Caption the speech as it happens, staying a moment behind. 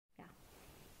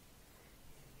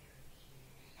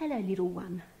Hello, little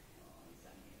one.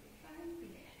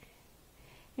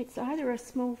 It's either a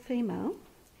small female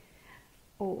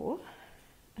or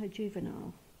a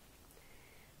juvenile.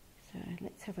 So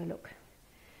let's have a look.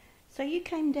 So you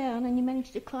came down and you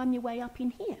managed to climb your way up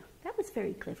in here. That was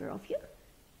very clever of you.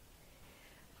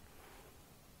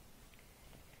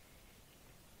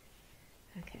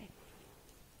 Okay.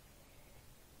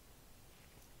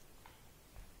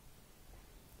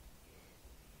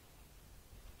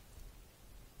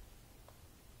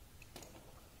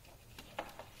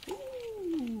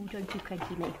 Ooh, don't you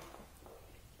cranky me.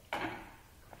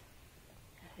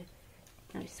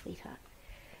 No, sweetheart.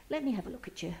 Let me have a look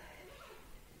at you.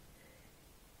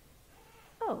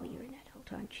 Oh, you're an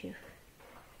adult, aren't you?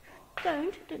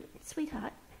 Don't,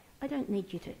 sweetheart. I don't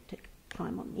need you to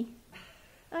climb on me.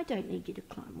 I don't need you to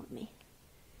climb on me.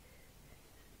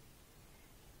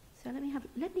 So let me have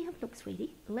a look,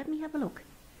 sweetie. Let me have a look.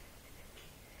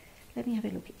 Let me have a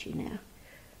look at you now.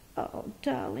 Oh,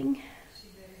 darling.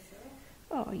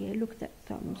 Oh yeah, look, that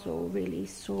thumb's all really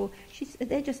sore.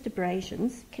 They're just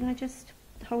abrasions. Can I just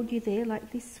hold you there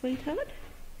like this, sweetheart?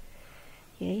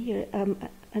 Yeah, you're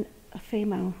a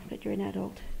female, but you're an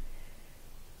adult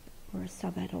or a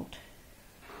sub-adult.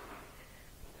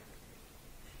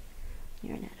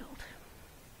 You're an adult.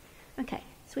 Okay,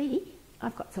 sweetie,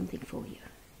 I've got something for you.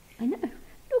 I know.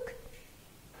 Look.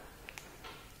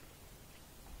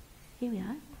 Here we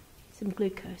are. Some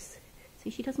glucose. See,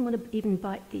 she doesn't want to even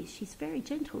bite this. She's very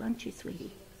gentle, aren't you,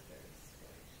 sweetie?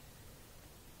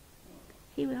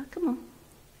 Here we are. Come on.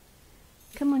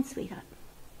 Come on, sweetheart.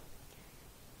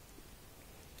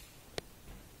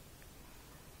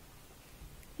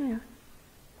 Here we are.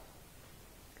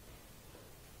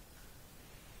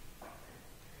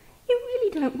 You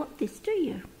really don't want this, do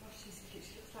you? Oh, she's cute.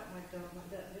 She looks like my dog.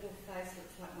 That little face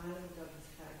looks like my little dog's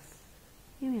face.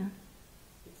 Here we are.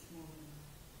 It's small.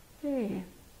 There.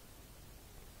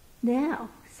 Now,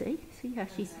 see how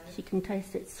she can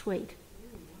taste it sweet.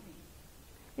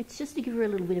 It's just to give her a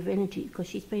little bit of energy because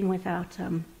she's been without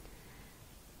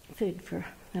food for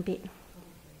a bit.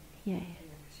 Yeah.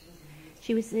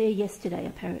 She was there yesterday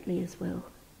apparently as well.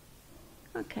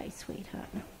 Okay, sweetheart.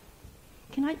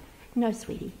 Can I? No,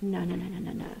 sweetie. No.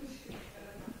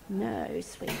 No,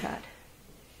 sweetheart.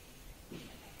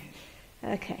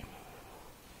 Okay.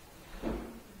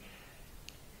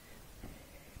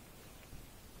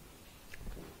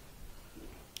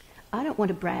 I don't want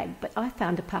to brag, but I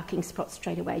found a parking spot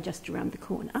straight away just around the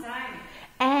corner. Same.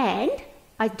 And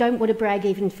I don't want to brag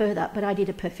even further, but I did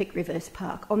a perfect reverse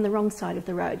park on the wrong side of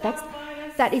the road.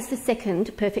 That is the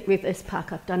second perfect reverse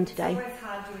park I've done today. It's always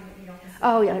hard doing it in the opposite.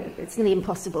 Oh, yeah, it's nearly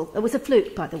impossible. It was a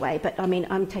fluke, by the way, but I mean,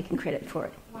 I'm taking credit for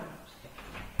it.